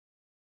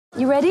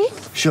You ready?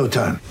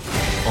 Showtime.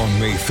 On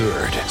May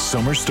 3rd,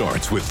 summer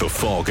starts with The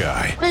Fall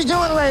Guy. Let's do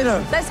it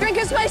later. Let's drink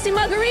a spicy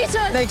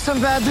margarita. Make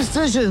some bad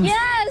decisions.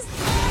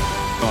 Yes!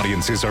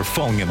 Audiences are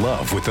falling in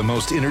love with the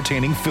most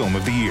entertaining film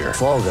of the year.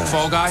 Fall Guy.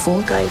 Fall Guy?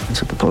 Fall guy.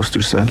 That's what the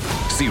poster said.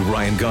 See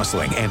Ryan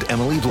Gosling and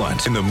Emily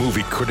Blunt in the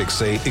movie critics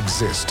say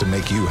exists to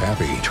make you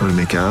happy. Trying to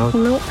make it out?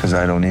 Nope. Because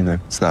I don't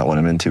either. It's not what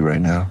I'm into right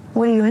now.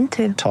 What are you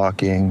into?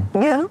 Talking.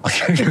 Yeah.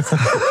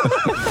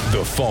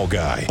 The Fall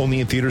Guy.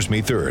 Only in theaters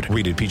May 3rd.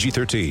 Rated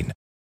PG-13.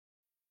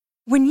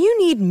 When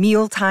you need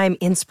mealtime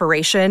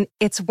inspiration,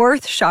 it's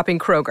worth shopping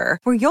Kroger,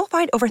 where you'll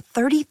find over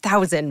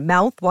 30,000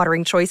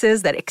 mouth-watering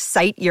choices that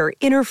excite your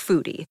inner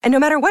foodie. And no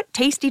matter what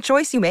tasty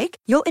choice you make,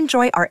 you'll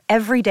enjoy our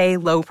everyday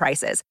low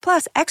prices,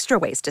 plus extra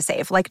ways to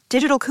save, like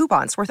digital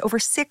coupons worth over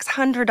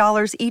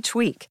 $600 each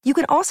week. You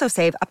can also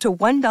save up to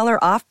 $1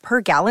 off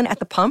per gallon at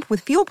the pump with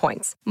fuel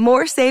points.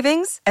 More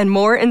savings and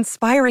more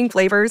inspiring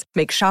flavors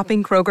make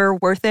shopping Kroger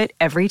worth it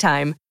every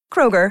time.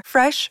 Kroger,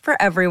 fresh for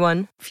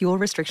everyone. Fuel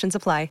restrictions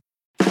apply.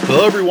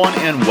 Hello, everyone,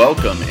 and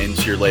welcome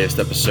into your latest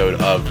episode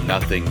of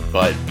Nothing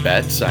But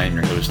Bets. I am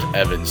your host,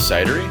 Evan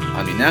Sidery.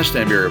 I'm the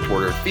National NBA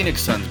reporter,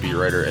 Phoenix Suns beat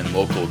writer, and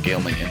local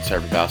gambling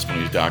insider for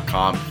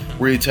BasketballNews.com.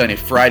 We're going to tell you a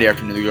Friday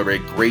afternoon we go over a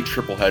great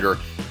triple header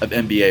of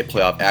NBA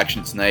playoff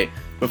action tonight.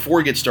 Before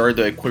we get started,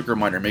 though, a quick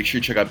reminder, make sure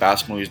you check out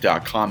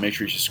BasketballNews.com. Make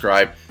sure you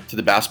subscribe to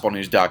the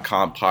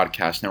BasketballNews.com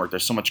podcast network.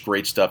 There's so much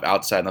great stuff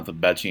outside Nothing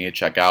But Bets you need to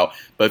check out.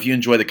 But if you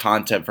enjoy the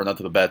content for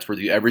Nothing But Bets, we're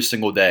doing every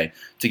single day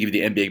to give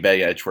you the NBA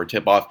betting edge for a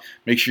tip-off.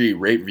 Make sure you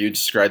rate, review, and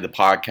subscribe to the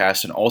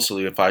podcast, and also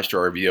leave a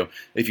 5-star review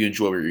if you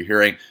enjoy what you're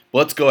hearing. But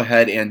let's go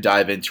ahead and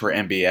dive into our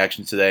NBA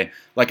action today.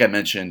 Like I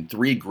mentioned,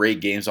 3 great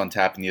games on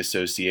tap in the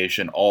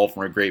association, all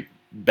from a great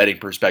betting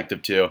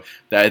perspective too,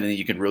 that I think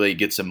you can really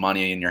get some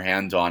money in your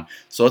hands on.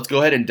 So let's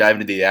go ahead and dive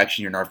into the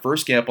action here. And our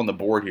first game up on the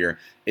board here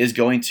is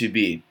going to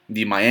be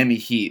the Miami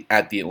Heat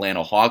at the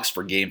Atlanta Hawks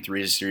for Game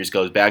 3 as the series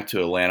goes back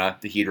to Atlanta.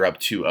 The Heat are up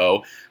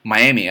 2-0.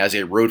 Miami, as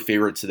a road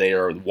favorite today,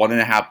 are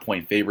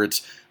 1.5-point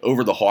favorites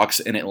over the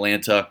Hawks in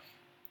Atlanta.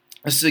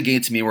 This is a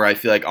game to me where I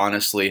feel like,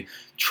 honestly,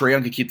 Trae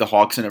Young could keep the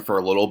Hawks in it for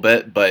a little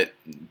bit, but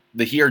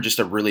the Heat are just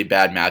a really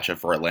bad matchup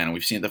for Atlanta.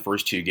 We've seen it the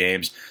first 2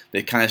 games.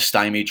 They kind of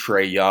stymied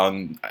Trae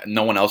Young.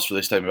 No one else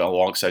really stymied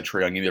alongside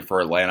Trae Young either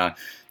for Atlanta.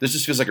 This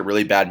just feels like a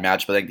really bad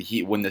match, but I think the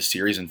Heat win this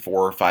series in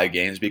 4 or 5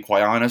 games, to be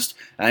quite honest.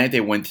 And I think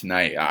they win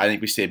tonight. I think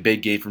we see a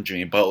big game from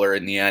Jimmy Butler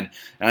in the end.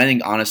 And I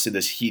think, honestly,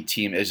 this Heat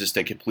team is just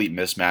a complete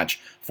mismatch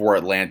for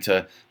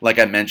Atlanta. Like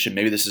I mentioned,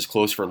 maybe this is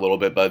close for a little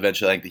bit, but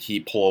eventually I think the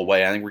Heat pull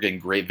away. I think we're getting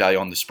great value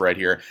on the spread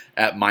here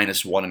at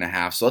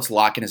 -1.5. So let's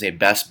lock in as a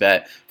best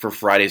bet for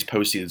Friday's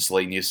postseason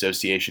slate in the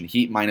association.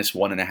 Heat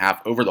 -1.5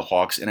 over the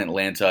Hawks in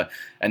Atlanta.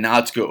 And now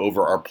let's go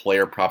over our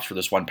player props for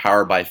this one,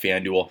 powered by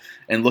FanDuel.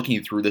 And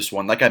looking through this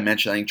one, like I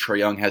mentioned, I think Trae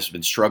Young has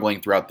been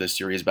struggling throughout this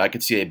series, but I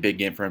could see a big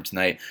game for him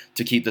tonight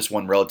to keep this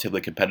one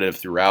relatively competitive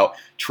throughout.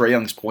 Trae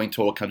Young's point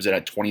total comes in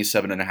at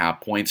 27.5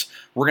 points.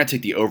 We're going to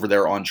take the over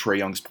there on Trae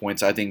Young's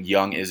points. I think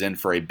Young is in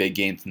for a big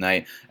game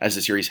tonight as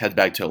the series heads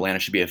back to Atlanta.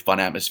 Should be a fun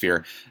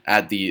atmosphere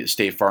at the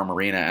State Farm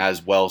Arena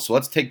as well. So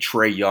let's take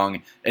Trae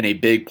Young in a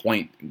big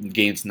point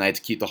game tonight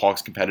to keep the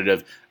Hawks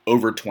competitive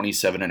over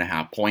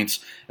 27.5 points.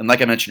 And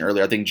like I mentioned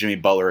earlier, I think Jimmy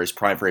Butler is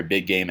primed for a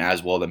big game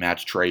as well to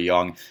match Trae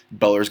Young.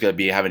 Butler's going to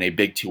be having a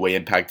big two-way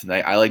impact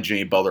tonight. I like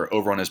Jimmy Butler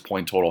over on his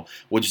point total,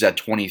 which is at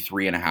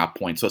 23.5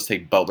 points. So let's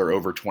take Butler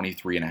over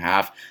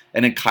 23.5.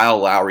 And then Kyle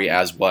Lowry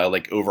as well, I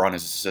like over on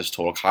his assist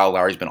total. Kyle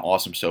Lowry's been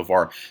awesome so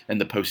far in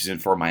the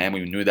postseason for Miami.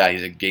 We knew that.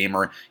 He's a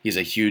gamer. He's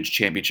a huge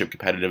championship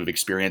competitive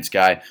experience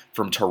guy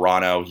from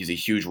Toronto. He's a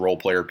huge role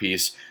player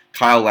piece.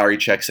 Kyle Lowry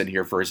checks in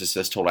here for his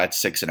assist total at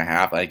 6.5.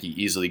 I think he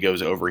easily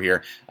goes over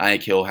here. I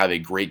think he'll have a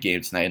great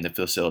game tonight in the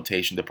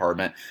facilitation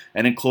department.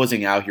 And in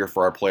closing out here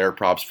for our player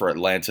props for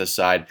Atlanta's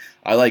side,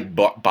 I like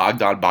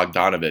Bogdan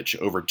Bogdanovic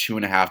over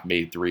 2.5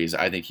 made threes.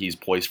 I think he's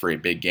poised for a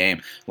big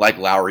game. Like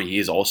Lowry, he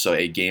is also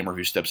a gamer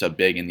who steps up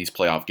big in these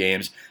playoff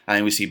games. I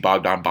think we see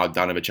Bogdan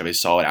Bogdanovic have a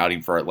solid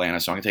outing for Atlanta.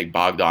 So I'm going to take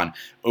Bogdan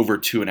over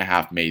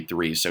 2.5 made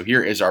threes. So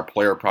here is our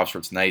player props for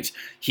tonight's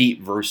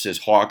Heat versus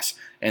Hawks.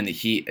 And the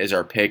Heat is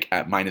our pick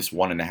at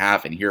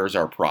 -1.5. And here's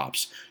our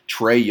props.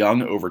 Trae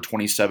Young over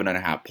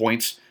 27.5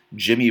 points.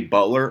 Jimmy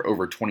Butler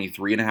over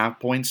 23.5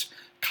 points.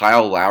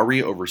 Kyle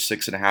Lowry over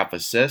 6.5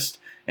 assists.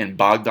 And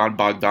Bogdan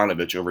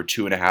Bogdanovic over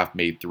 2.5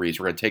 made threes.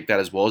 We're going to take that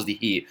as well as the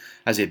Heat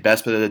as a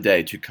best bet of the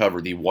day to cover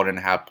the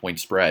 1.5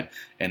 point spread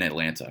in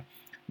Atlanta.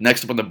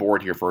 Next up on the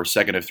board here for our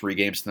second of 3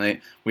 games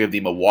tonight, we have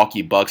the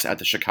Milwaukee Bucks at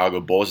the Chicago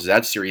Bulls, as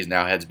that series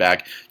now heads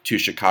back to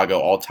Chicago,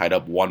 all tied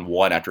up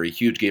 1-1 after a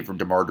huge game from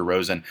DeMar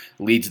DeRozan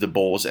leads the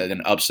Bulls at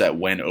an upset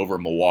win over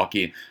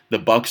Milwaukee. The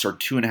Bucks are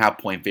 2.5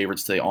 point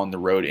favorites today on the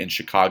road in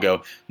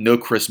Chicago. No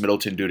Chris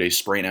Middleton due to a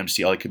sprained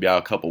MCL. He could be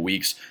out a couple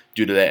weeks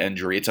due to that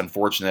injury. It's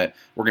unfortunate.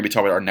 We're going to be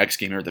talking about our next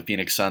game here with the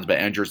Phoenix Suns,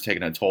 but injuries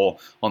taking a toll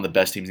on the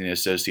best teams in the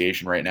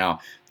association right now.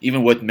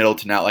 Even with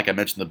Middleton out, like I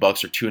mentioned, the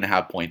Bucks are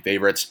 2.5 point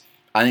favorites.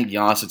 I think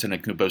Giannis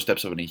Antetokounmpo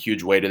steps up in a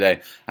huge way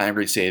today. I'm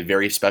going to say a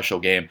very special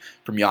game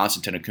from Giannis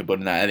Antetokounmpo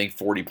tonight. I think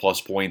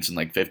 40-plus points and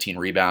like 15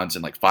 rebounds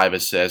and like 5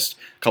 assists,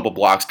 a couple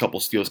blocks, a couple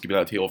steals keeping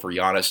on the table for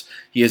Giannis.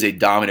 He is a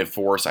dominant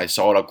force. I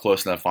saw it up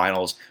close in the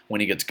finals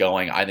when he gets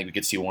going. I think we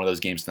could see one of those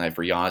games tonight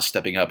for Giannis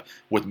stepping up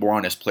with more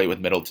on his plate with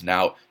Middleton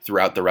out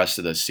throughout the rest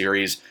of the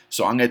series.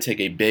 So I'm going to take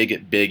a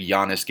big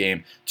Giannis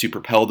game to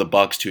propel the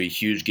Bucks to a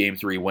huge Game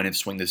 3 win and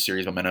swing this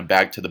series momentum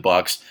back to the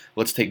Bucks.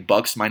 Let's take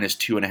Bucks minus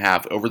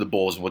 2.5 over the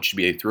Bulls, which should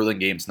be a thrilling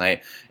game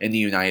tonight in the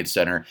United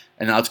Center.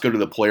 And now let's go to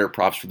the player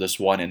props for this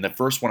one. And the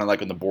first one I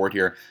like on the board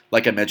here,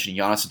 like I mentioned,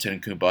 Giannis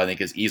Antetokounmpo I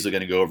think is easily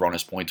going to go over on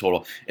his point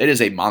total. It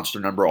is a monster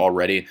number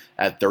already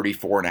at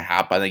 34.5.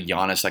 I think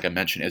Giannis, like I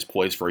mentioned, is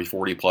poised for a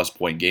 40-plus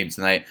point game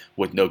tonight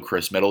with no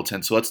Chris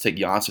Middleton. So let's take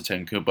Giannis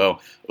Antetokounmpo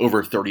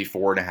over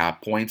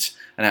 34.5 points.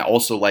 And I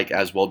also like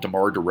as well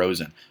DeMar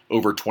DeRozan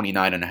over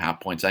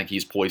 29.5 points. I think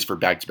he's poised for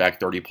back-to-back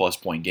 30-plus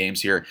point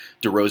games here.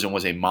 DeRozan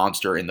was a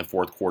monster in the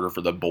fourth quarter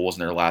for the Bulls in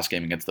their last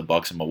game against the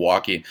Bucks in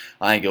Milwaukee.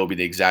 I think it will be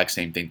the exact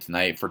same thing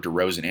tonight for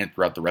DeRozan and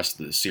throughout the rest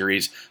of the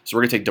series. So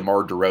we're going to take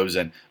DeMar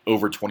DeRozan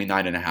over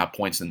 29.5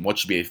 points in what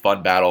should be a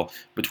fun battle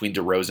between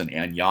DeRozan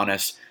and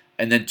Giannis.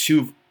 And then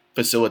 2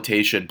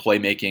 facilitation,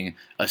 playmaking,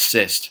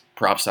 assist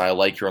props that I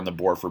like here on the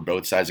board for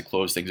both sides to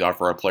close things off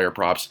for our player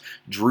props.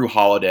 Jrue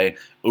Holiday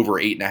over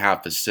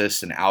 8.5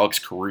 assists and Alex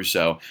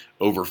Caruso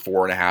over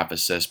 4.5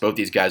 assists. Both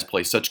these guys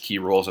play such key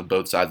roles on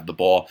both sides of the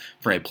ball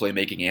from a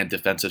playmaking and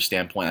defensive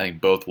standpoint. I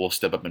think both will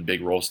step up in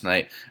big roles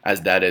tonight,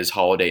 as that is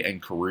Holiday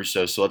and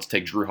Caruso. So let's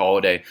take Jrue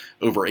Holiday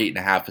over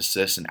 8.5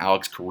 assists and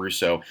Alex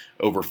Caruso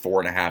over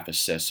 4.5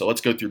 assists. So let's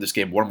go through this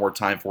game one more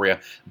time for you.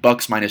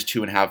 Bucks minus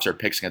 2.5 is our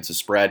picks against the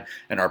spread,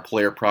 and our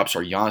player props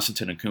are Giannis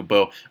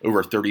Antetokounmpo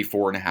over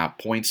 34.5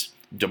 points,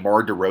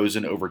 DeMar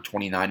DeRozan over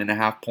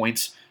 29.5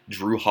 points,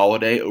 Jrue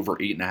Holiday over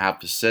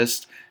 8.5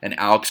 assists, and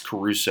Alex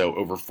Caruso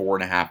over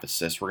 4.5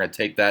 assists. We're going to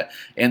take that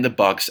and the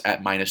Bucks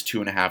at minus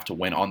 2.5 to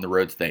win on the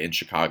road today in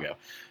Chicago.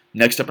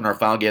 Next up in our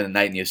final game of the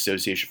night in the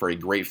association for a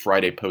great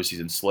Friday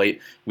postseason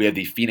slate, we have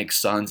the Phoenix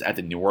Suns at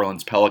the New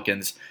Orleans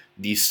Pelicans.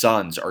 The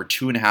Suns are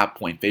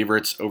 2.5-point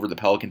favorites over the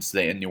Pelicans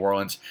today in New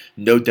Orleans.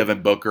 No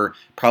Devin Booker,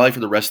 probably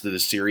for the rest of the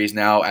series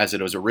now. As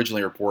it was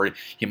originally reported,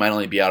 he might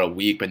only be out a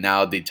week, but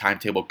now the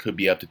timetable could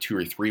be up to 2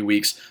 or 3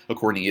 weeks,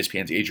 according to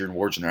ESPN's Adrian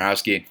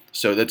Wojnarowski.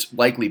 So that's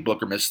likely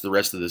Booker misses the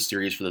rest of the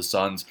series for the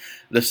Suns.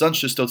 The Suns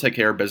should still take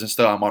care of business,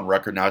 though. I'm on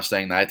record now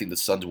saying that I think the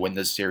Suns win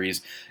this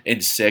series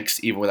in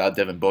 6, even without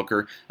Devin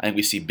Booker. I think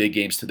we see big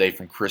games today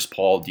from Chris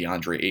Paul,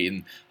 DeAndre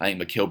Ayton. I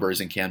think Mikal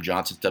Bridges and Cam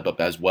Johnson step up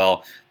as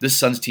well. This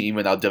Suns team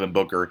without Devin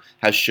Booker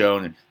has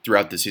shown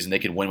throughout the season they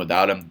can win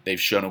without him. They've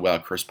shown it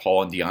without Chris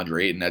Paul and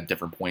DeAndre Ayton at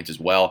different points as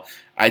well.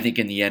 I think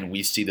in the end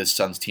we see this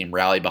Suns team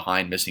rally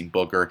behind missing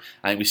Booker.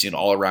 I think we see an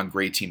all-around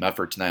great team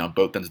effort tonight on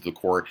both ends of the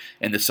court,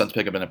 and the Suns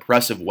pick up an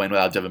impressive win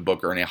without Devin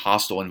Booker in a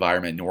hostile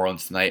environment in New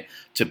Orleans tonight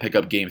to pick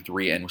up Game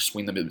 3 and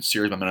swing the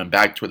series momentum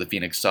back toward the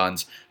Phoenix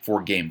Suns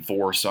for Game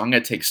 4. So I'm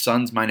going to take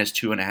Suns minus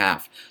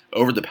 2.5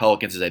 over the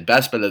Pelicans as a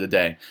best bet of the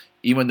day.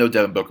 Even though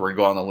Devin Booker, we're going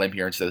to go on the limb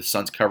here and say the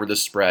Suns cover the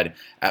spread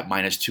at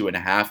minus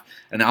 2.5.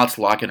 And now let's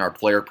lock in our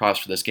player props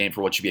for this game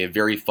for what should be a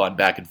very fun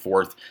back and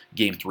forth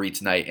Game 3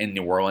 tonight in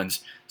New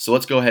Orleans. So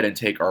let's go ahead and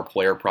take our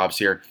player props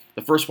here.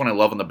 The first one I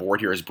love on the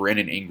board here is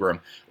Brandon Ingram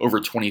over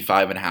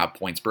 25.5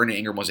 points. Brandon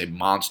Ingram was a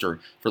monster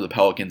for the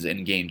Pelicans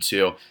in Game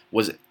 2.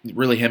 Was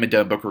really him and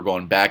Devin Booker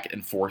going back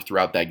and forth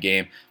throughout that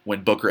game.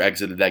 When Booker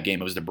exited that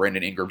game, it was the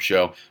Brandon Ingram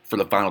show for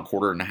the final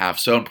quarter and a half.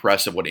 So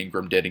impressive what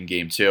Ingram did in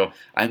Game 2.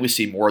 I think we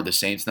see more of the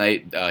same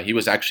tonight. He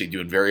was actually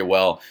doing very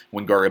well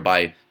when guarded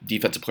by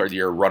Defensive Player of the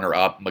Year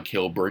runner-up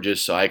Mikal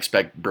Bridges. So I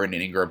expect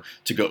Brandon Ingram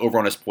to go over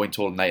on his point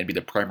total tonight and be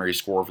the primary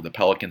scorer for the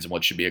Pelicans in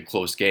what should be a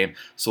close game.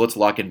 So let's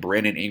lock in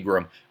Brandon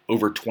Ingram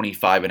over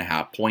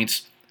 25.5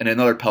 points. And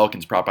another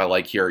Pelicans prop I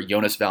like here,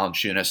 Jonas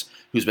Valanciunas,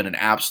 who's been an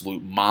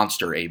absolute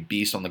monster, a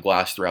beast on the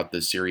glass throughout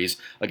this series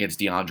against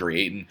DeAndre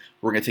Ayton.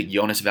 We're going to take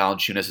Jonas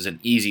Valanciunas as an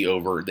easy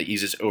over, the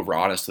easiest over,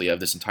 honestly, of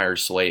this entire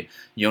slate.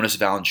 Jonas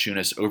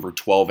Valanciunas over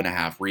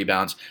 12.5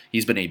 rebounds.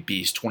 He's been a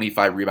beast,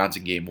 25 rebounds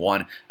in Game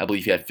 1. I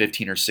believe he had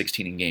 15 or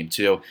 16 in Game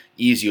 2.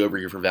 Easy over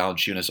here for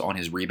Valanciunas on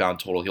his rebound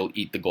total. He'll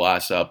eat the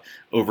glass up,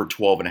 over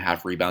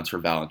 12.5 rebounds for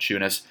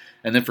Valanciunas.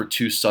 And then for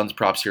 2 Suns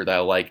props here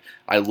that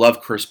I love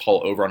Chris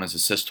Paul over on his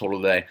assist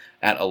total today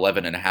at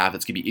 11.5.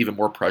 It's going to be even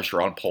more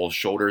pressure on Paul's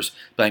shoulders.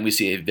 But I think we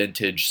see a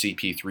vintage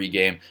CP3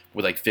 game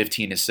with like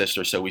 15 assists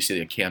or so. We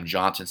see Cam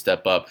Johnson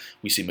step up.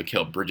 We see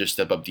Mikal Bridges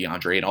step up,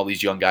 DeAndre, and all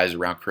these young guys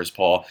around Chris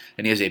Paul.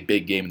 And he has a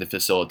big game in the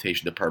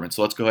facilitation department.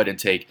 So let's go ahead and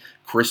take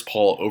Chris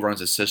Paul over on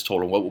his assist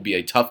total. What will be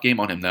a tough game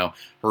on him, though.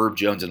 Herb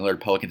Jones and other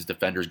Pelicans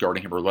defenders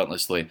guarding him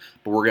relentlessly.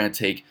 But we're going to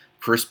take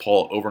Chris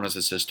Paul over on his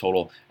assist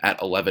total at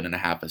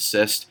 11.5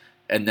 assists.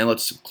 And then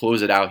let's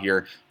close it out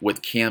here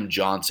with Cam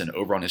Johnson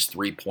over on his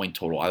 3-point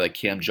total. I like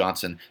Cam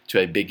Johnson to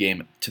a big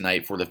game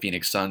tonight for the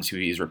Phoenix Suns, who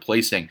he's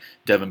replacing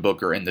Devin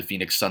Booker in the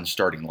Phoenix Suns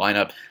starting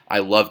lineup. I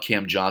love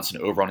Cam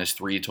Johnson over on his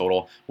 3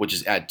 total, which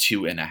is at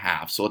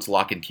 2.5. So let's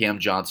lock in Cam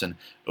Johnson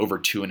over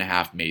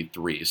 2.5 made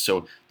threes.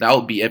 So that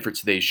will be it for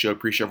today's show.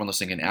 Appreciate everyone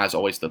listening, and as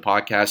always, to the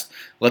podcast.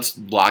 Let's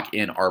lock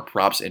in our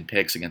props and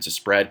picks against the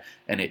spread,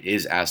 and it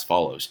is as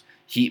follows.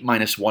 Heat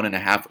minus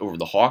 1.5 over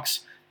the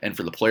Hawks. And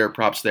for the player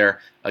props there,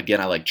 again,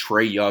 I like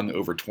Trae Young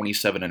over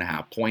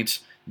 27.5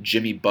 points,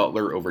 Jimmy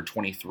Butler over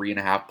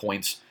 23.5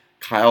 points,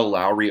 Kyle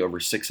Lowry over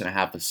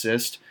 6.5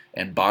 assists,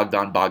 and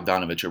Bogdan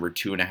Bogdanovic over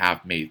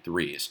 2.5 made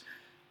threes.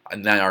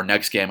 And then our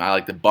next game, I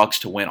like the Bucks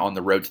to win on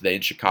the road today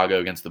in Chicago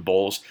against the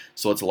Bulls.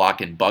 So let's lock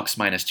in Bucks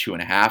minus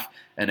 2.5,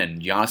 and then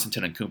Giannis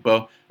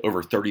Antetokounmpo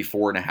over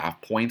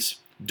 34.5 points,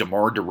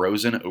 DeMar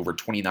DeRozan over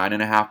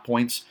 29.5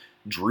 points,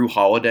 Drew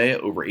Holiday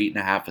over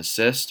 8.5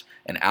 assists,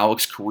 and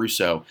Alex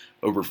Caruso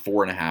over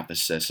 4.5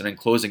 assists. And then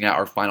closing out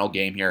our final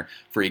game here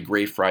for a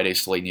great Friday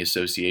slate in the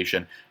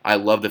association, I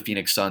love the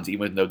Phoenix Suns, even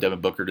with no Devin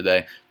Booker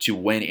today, to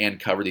win and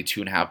cover the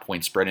 2.5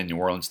 point spread in New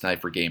Orleans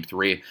tonight for Game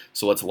 3.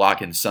 So let's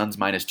lock in Suns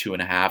minus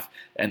 2.5,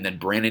 and then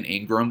Brandon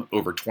Ingram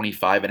over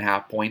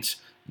 25.5 points,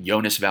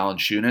 Jonas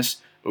Valanciunas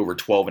over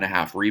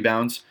 12.5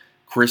 rebounds,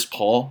 Chris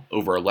Paul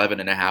over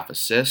 11.5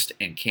 assists,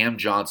 and Cam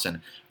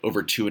Johnson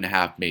over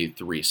 2.5 made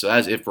threes. So that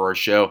is it for our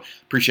show.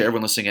 Appreciate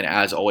everyone listening, and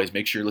as always,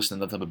 make sure you're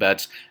listening to Nothing But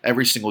Bets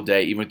every single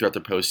day, even throughout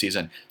the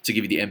postseason, to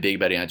give you the NBA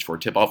betting edge for a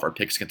tip-off, our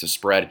picks against the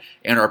spread,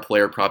 and our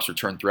player props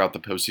return throughout the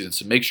postseason.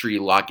 So make sure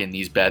you lock in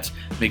these bets.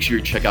 Make sure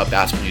you check out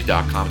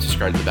basketballnews.com and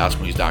subscribe to the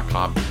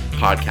basketballnews.com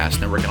podcast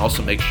network, and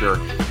also make sure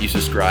you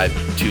subscribe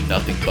to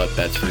Nothing But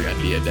Bets for your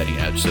NBA betting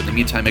edge. So in the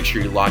meantime, make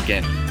sure you lock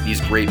in these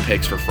great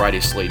picks for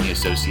Friday's slate in the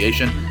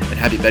association, and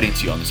happy betting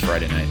to you on this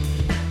Friday night.